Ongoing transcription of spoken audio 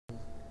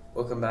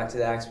Welcome back to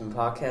the Axemen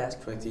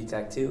podcast, 23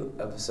 Tac 2,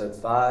 episode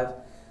 5.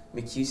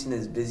 McHouston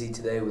is busy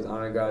today with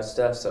honor guard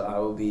stuff, so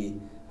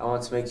I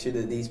want to make sure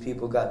that these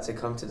people got to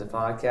come to the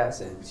podcast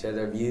and share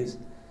their views.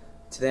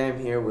 Today I'm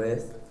here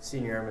with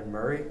Senior Airman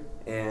Murray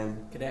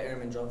and Cadet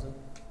Airman Johnson.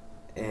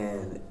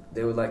 And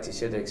they would like to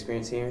share their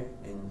experience here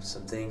and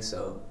some things,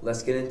 so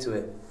let's get into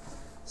it.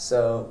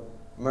 So,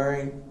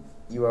 Murray,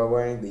 you are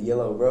wearing the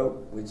yellow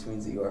rope, which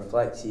means that you are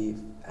flight chief.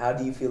 How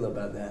do you feel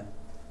about that?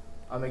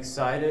 I'm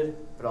excited,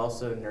 but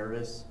also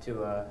nervous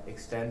to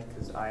extent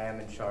because I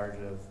am in charge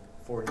of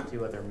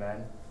 42 other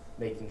men,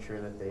 making sure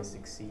that they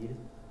succeed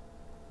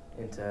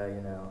into,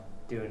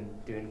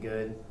 doing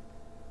good,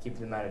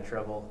 keeping them out of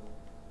trouble,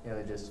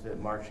 just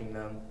marching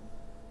them.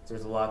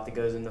 There's a lot that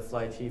goes into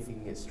flight chief. You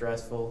can get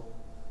stressful.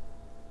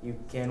 You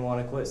can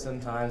want to quit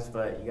sometimes,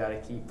 but you got to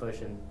keep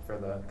pushing for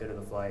the good of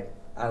the flight.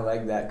 I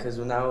like that because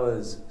when I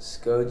was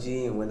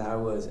SCOG and when I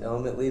was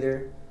element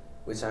leader,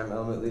 which I'm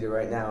element leader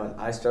right now, and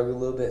I struggle a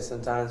little bit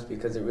sometimes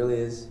because you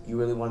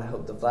really want to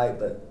help the flight,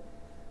 but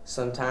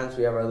sometimes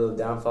we have our little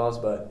downfalls,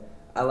 but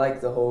I like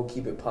the whole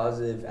keep it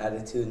positive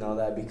attitude and all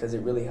that because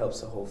it really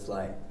helps the whole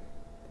flight.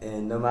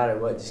 And no matter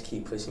what, just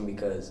keep pushing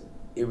because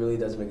it really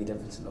does make a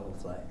difference in the whole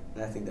flight.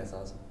 And I think that's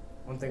awesome.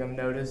 One thing I've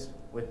noticed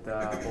with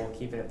the whole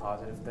keeping it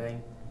positive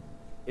thing,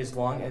 as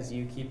long as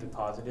you keep it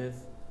positive,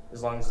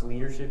 as long as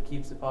leadership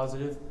keeps it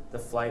positive, the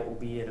flight will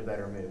be in a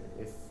better mood.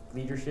 If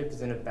leadership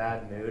is in a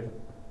bad mood,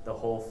 the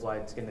whole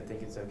flight's going to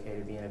think it's okay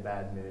to be in a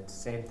bad mood. It's the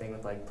same thing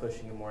with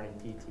pushing and morning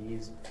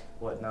PTs,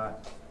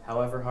 whatnot.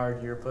 However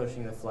hard you're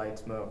pushing, the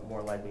flight's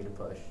more likely to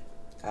push.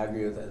 I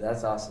agree with that.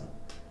 That's awesome.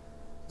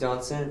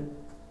 Johnson,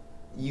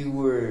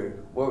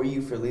 what were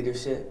you for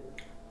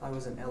leadership? I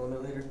was an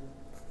element leader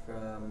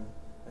from,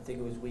 I think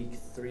it was week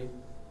 3.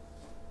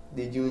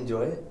 Did you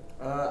enjoy it?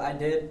 I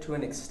did to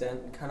an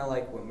extent, kind of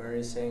like what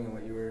Murray's saying and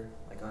what you were,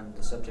 on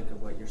the subject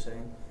of what you're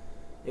saying.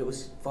 It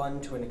was fun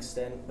to an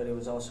extent, but it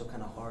was also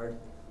kind of hard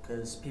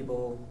because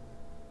people,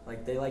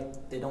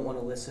 they don't want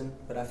to listen,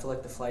 but I feel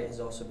like the flight has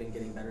also been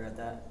getting better at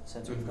that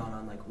since we've gone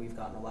on, we've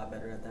gotten a lot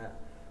better at that.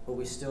 But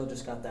we still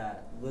just got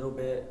that little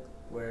bit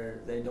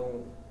where they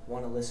don't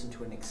want to listen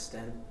to an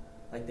extent.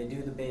 They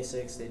do the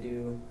basics, they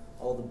do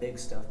all the big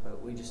stuff, but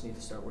we just need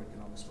to start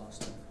working on the small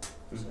stuff.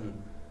 So,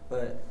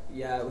 but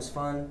yeah, it was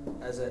fun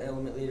as an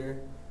element leader.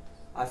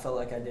 I felt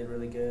like I did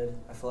really good.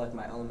 I feel like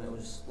my element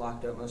was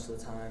locked up most of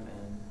the time,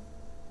 and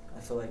I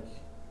feel like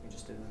we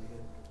just did really good.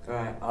 All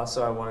right.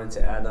 Also, I wanted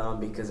to add on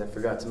because I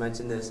forgot to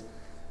mention this.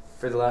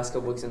 For the last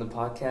couple weeks in the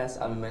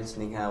podcast, I've been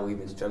mentioning how we've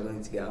been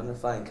struggling to get on the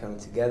flight and coming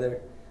together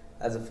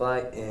as a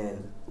flight,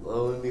 and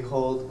lo and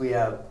behold, we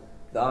have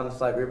the on the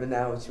flight ribbon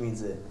now, which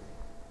means that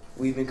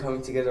we've been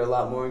coming together a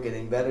lot more and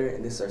getting better,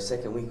 and this is our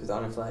second week with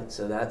honor flight,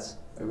 so that's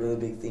a really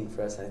big thing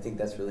for us, and I think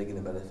that's really going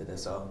to benefit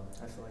us all.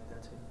 I feel like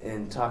that too.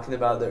 And talking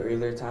about the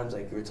earlier times,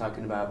 like you were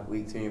talking about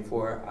week 3 and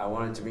 4, I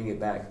wanted to bring it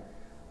back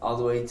all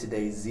the way to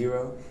day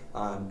 0.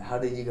 How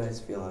did you guys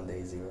feel on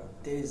day 0?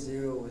 Day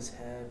 0 was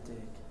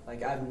hectic.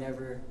 I've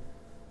never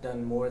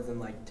done more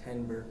than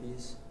 10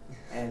 burpees,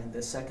 and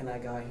the second I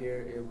got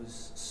here, it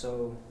was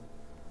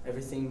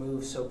everything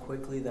moved so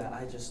quickly that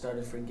I just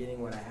started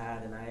forgetting what I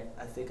had, and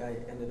I think I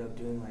ended up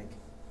doing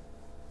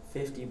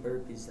 50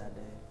 burpees that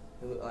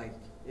day.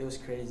 It was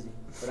crazy,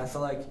 but I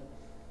feel like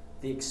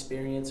the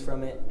experience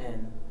from it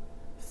and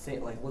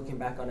looking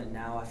back on it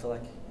now, I feel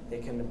like they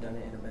couldn't have done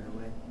it in a better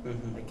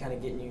way. Kind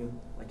of getting you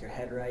your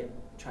head right,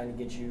 trying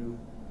to get you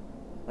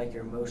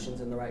your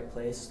emotions in the right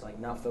place,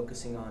 not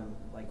focusing on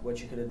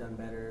what you could have done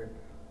better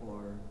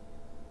or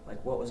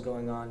what was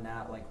going on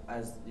now,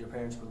 as your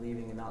parents were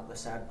leaving, and not the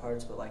sad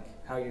parts, but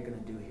how you're gonna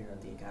do here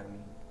at the academy.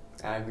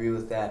 I agree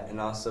with that, and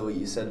also what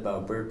you said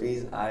about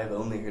burpees. I've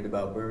only heard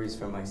about burpees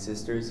from my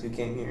sisters who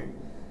came here,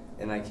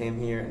 and I came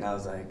here and I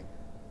was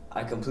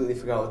I completely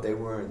forgot what they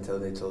were until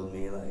they told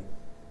me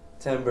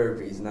 10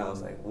 burpees, and I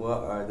was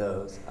what are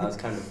those? I was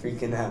kind of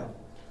freaking out.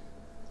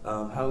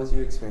 How was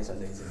your experience on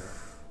day 0?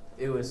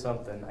 It was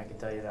something, I can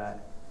tell you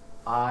that.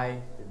 I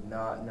did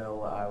not know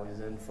what I was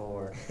in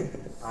for.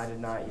 I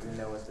did not even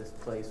know what this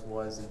place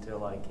was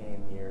until I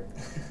came here.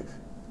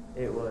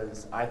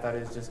 I thought it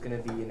was just going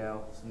to be,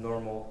 some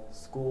normal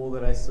school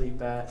that I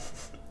sleep at.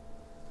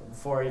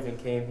 Before I even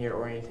came here,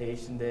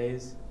 orientation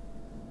days,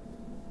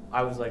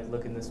 I was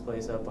looking this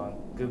place up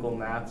on Google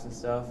Maps and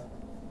stuff,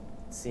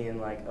 seeing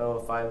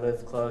if I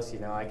lived close,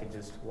 I could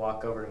just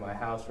walk over to my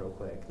house real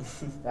quick.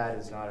 That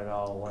is not at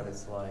all what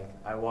it's like.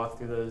 I walked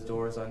through those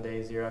doors on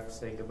day 0 after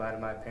saying goodbye to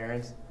my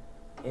parents,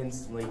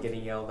 instantly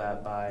getting yelled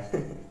at by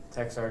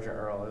Tech Sergeant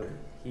Earl.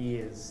 He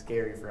is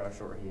scary for how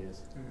short he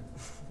is.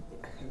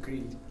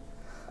 Agreed.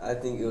 I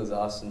think it was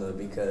awesome though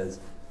because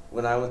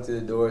when I went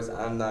through the doors,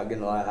 I'm not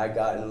gonna lie, I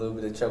got in a little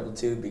bit of trouble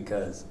too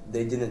because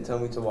they didn't tell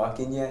me to walk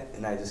in yet,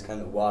 and I just kind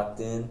of walked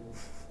in,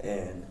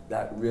 and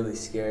that really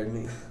scared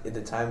me. At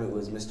the time, it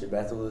was Mr.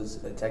 Bethel,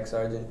 was a tech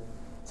sergeant,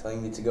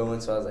 telling me to go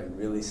in, so I was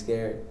really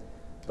scared.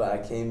 But I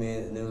came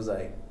in, and it was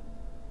I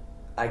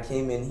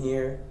came in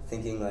here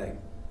thinking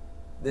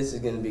this is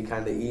gonna be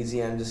kind of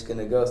easy. I'm just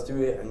gonna go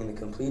through it. I'm gonna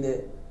complete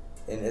it.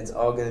 and it's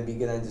all gonna be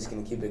good. I'm just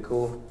gonna keep it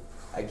cool.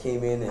 I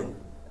came in and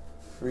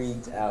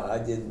freaked out. I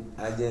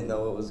didn't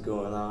know what was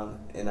going on,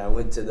 and I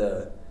went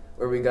to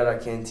where we got our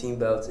canteen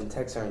belts, and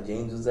Tech Sergeant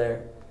James was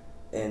there,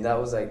 and that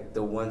was like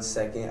the 1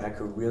 second I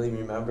could really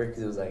remember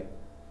because it was like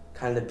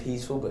kind of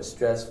peaceful but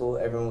stressful.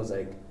 Everyone was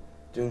like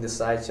doing the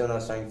slideshow, and I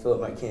was trying to fill up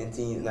my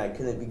canteen, and I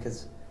couldn't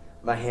because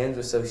my hands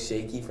were so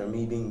shaky from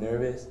me being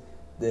nervous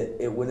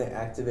that it wouldn't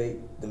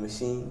activate the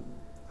machine,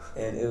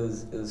 and it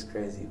was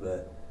crazy.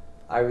 But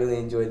I really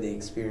enjoyed the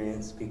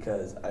experience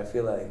because I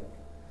feel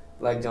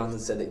like Johnson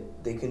said,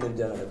 they couldn't have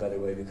done it a better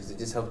way because it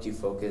just helped you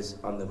focus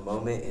on the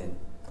moment and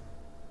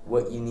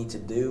what you need to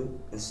do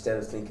instead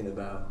of thinking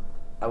about,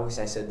 I wish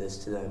I said this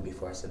to them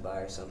before I said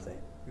bye or something.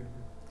 Mm-hmm.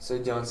 So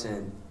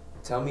Johnson,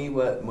 tell me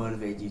what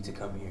motivated you to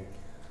come here.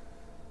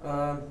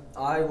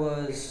 I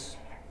was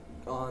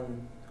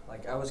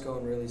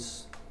going really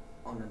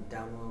on a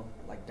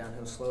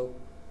downhill slope.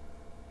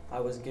 I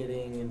was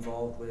getting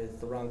involved with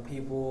the wrong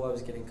people. I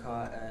was getting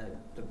caught at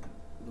the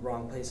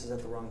wrong places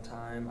at the wrong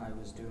time. I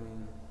was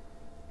doing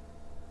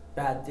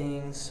bad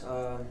things.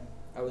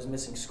 I was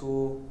missing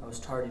school. I was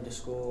tardy to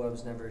school. I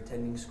was never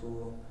attending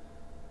school.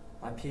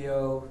 My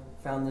PO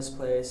found this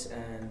place,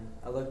 and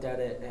I looked at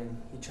it,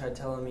 and he tried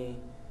telling me,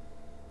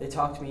 they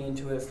talked me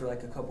into it for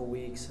like a couple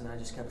weeks, and I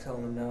just kept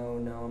telling them, no,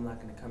 I'm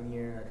not going to come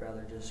here. I'd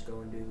rather just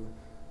go and do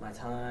my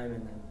time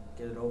and then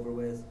get it over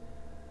with.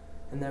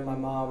 And then my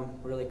mom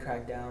really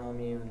cracked down on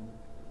me and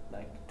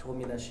like told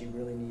me that she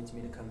really needs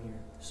me to come here.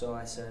 So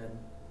I said,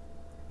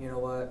 you know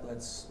what,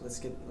 let's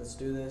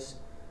do this.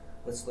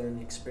 Let's learn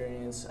the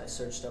experience. I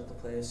searched up the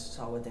place,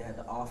 saw what they had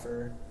to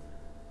offer,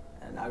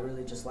 and I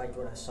really just liked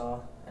what I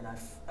saw. And I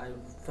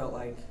felt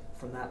like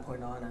from that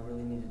point on, I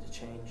really needed to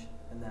change,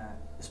 and that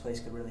this place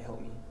could really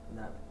help me and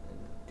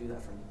do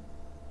that for me.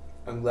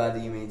 I'm glad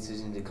that you made the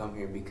decision to come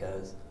here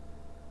because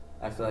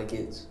I feel like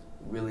it's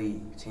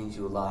really changed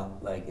you a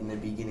lot. Like in the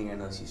beginning, I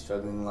know she's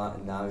struggling a lot,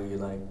 and now you're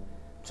like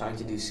trying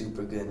to do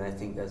super good, and I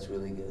think that's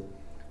really good.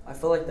 I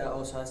feel like that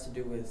also has to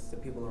do with the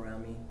people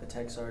around me, the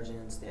tech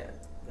sergeants,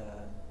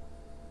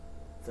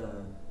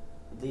 the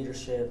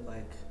leadership.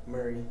 Like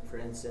Murray, for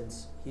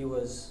instance, he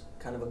was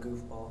kind of a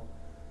goofball,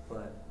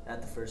 but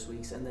at the first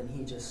weeks, and then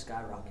he just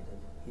skyrocketed.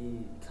 He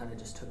kind of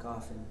just took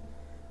off, and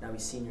now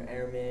he's senior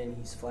airman,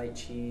 he's flight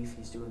chief,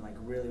 he's doing like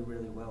really,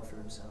 really well for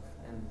himself.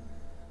 And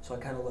so I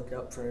kind of looked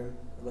up for him,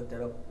 looked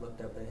up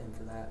at him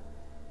for that.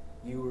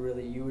 You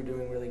were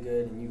doing really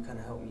good, and you kind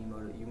of helped me,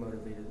 you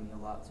motivated me a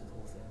lot through the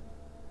whole thing.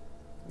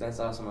 That's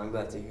awesome. I'm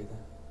glad to hear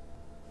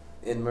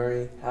that. And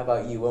Murray, how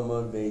about you? What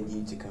motivated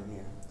you to come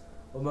here?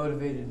 What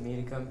motivated me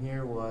to come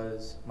here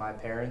was my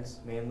parents,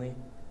 mainly.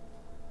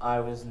 I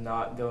was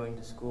not going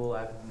to school.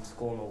 I haven't been in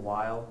school in a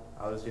while.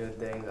 I was doing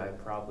things I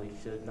probably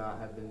should not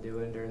have been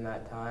doing during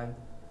that time.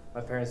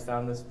 My parents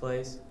found this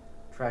place,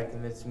 tried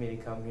convincing me to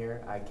come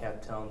here. I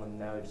kept telling them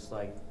no, just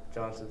like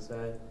Johnson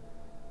said.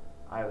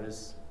 I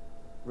was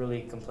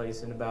really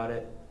complacent about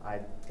it. I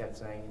kept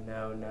saying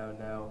no,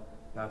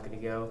 not going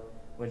to go.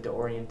 Went to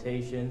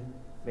orientation,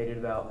 made it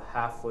about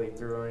halfway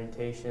through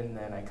orientation,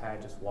 then I kind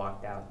of just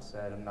walked out and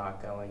said I'm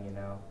not going,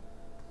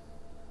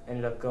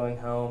 Ended up going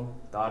home,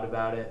 thought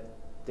about it,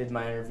 did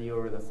my interview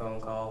over the phone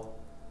call,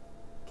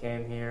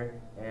 came here,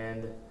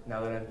 and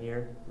now that I'm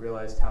here,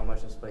 realized how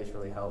much this place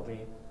really helped me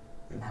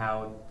and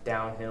how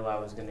downhill I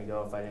was going to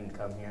go if I didn't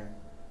come here,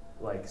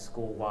 like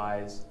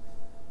school-wise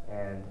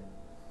and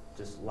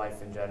just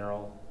life in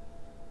general.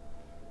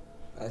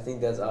 I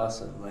think that's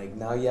awesome. Like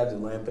now you have the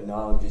lamp of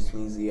knowledge, which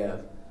means you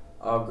have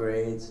all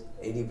grades,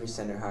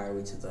 80% or higher,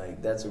 which is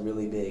like, that's a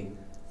really big,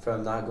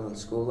 from not going to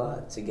school a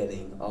lot to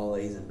getting all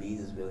A's and B's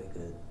is really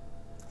good.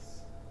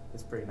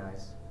 It's pretty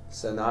nice.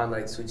 So now I'd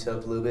like to switch it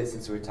up a little bit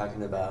since we're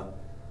talking about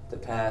the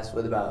past.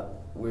 What about,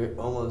 we're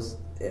almost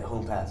at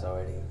home pass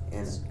already.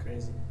 And It's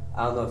crazy.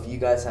 I don't know if you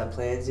guys have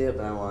plans yet,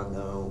 but I want to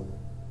know,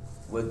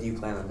 what do you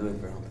plan on doing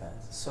for home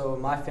pass? So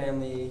my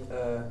family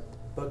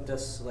booked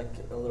us like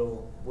a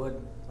little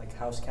wood, like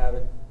house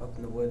cabin up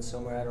in the woods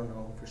somewhere. I don't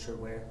know for sure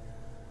where.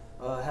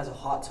 It has a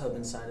hot tub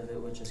inside of it,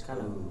 which is kind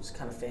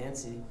of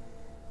fancy.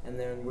 And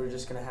then we're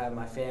just gonna have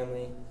my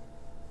family.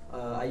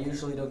 I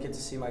usually don't get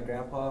to see my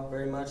grandpa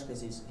very much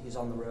because he's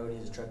on the road.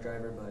 He's a truck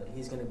driver, but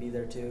he's gonna be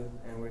there too.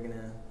 And we're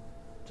gonna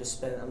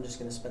I'm just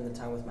gonna spend the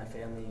time with my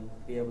family and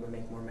be able to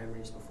make more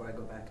memories before I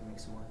go back and make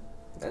some more.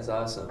 That's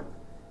awesome.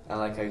 I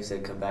like how you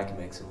said come back and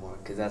make some more,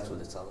 because that's what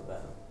it's all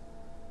about.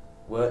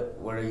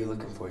 What are you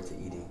looking forward to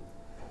eating?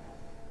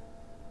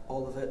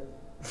 All of it.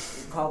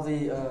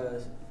 Probably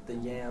the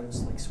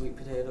yams, like sweet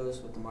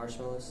potatoes with the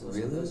marshmallows.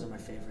 Those are my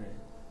favorite.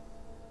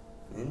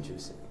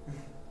 Interesting.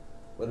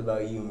 What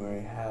about you,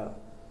 Murray?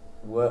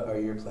 What are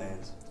your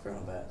plans for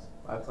home pass?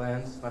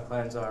 My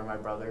plans are my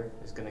brother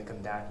is going to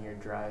come down here,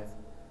 drive,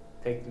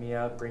 pick me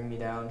up, bring me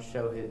down,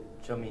 show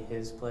me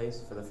his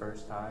place for the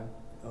first time.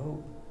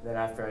 Oh. Then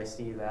after I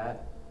see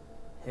that,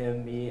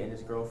 him, me, and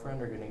his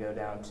girlfriend are going to go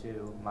down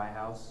to my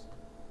house,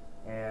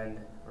 and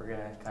we're going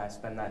to kind of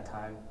spend that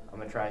time. I'm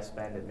going to try to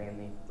spend it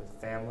mainly with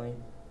family,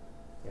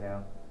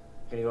 Going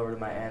to go over to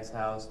my aunt's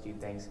house, do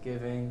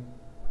Thanksgiving,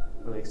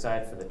 really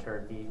excited for the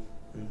turkey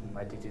Mm-hmm.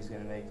 my tutu's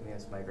gonna make me.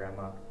 That's my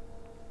grandma.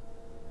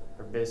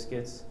 Her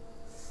biscuits,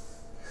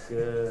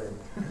 good.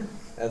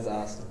 That's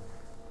awesome.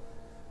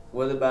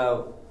 What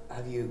about,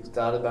 have you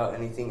thought about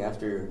anything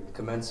after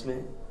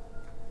commencement?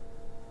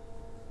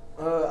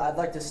 I'd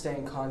like to stay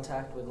in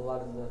contact with a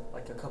lot of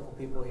a couple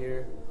people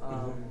here.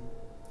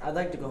 I'd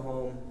like to go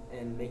home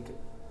and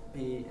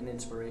be an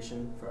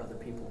inspiration for other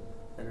people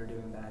that are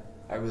doing bad.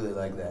 I really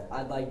like that.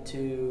 I'd like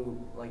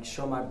to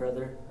show my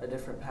brother a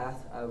different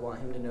path. I want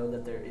him to know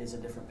that there is a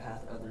different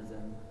path other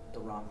than the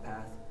wrong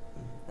path,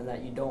 and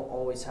that you don't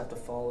always have to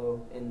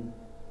follow in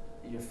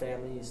your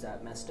family's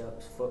that messed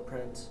up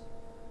footprints.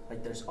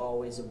 There's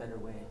always a better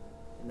way,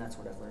 and that's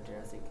what I've learned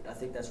here. I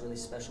think that's really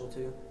special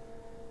too.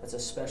 That's a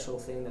special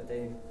thing that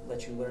they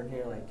let you learn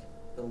here.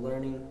 The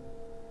learning,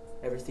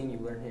 everything you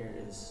learn here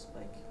is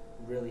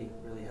really,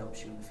 really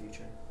helps you in the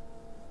future.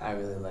 I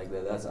really like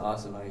that. That's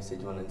awesome how you said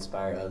you want to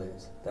inspire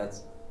others.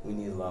 We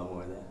need a lot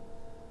more of that.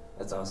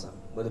 That's awesome.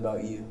 What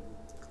about you?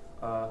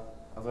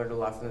 I've learned a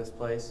lot from this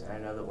place, and I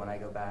know that when I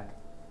go back,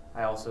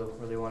 I also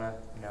really want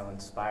to,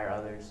 inspire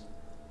others.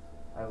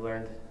 I've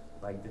learned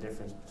the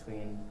difference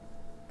between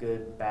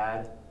good,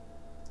 bad,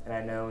 and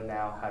I know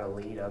now how to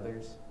lead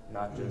others,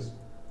 not just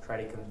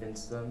try to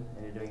convince them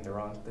into doing the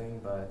wrong thing,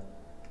 but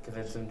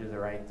convince them to do the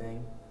right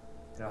thing,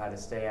 know how to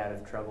stay out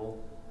of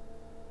trouble,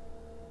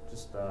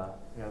 just,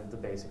 the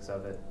basics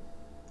of it.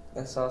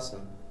 That's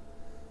awesome.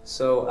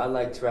 So I'd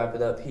like to wrap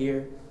it up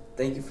here.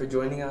 Thank you for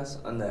joining us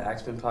on the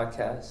Axemen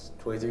Podcast,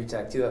 23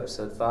 Tac 2,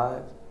 Episode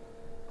 5.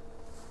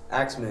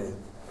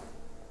 Axemen,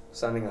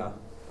 signing off.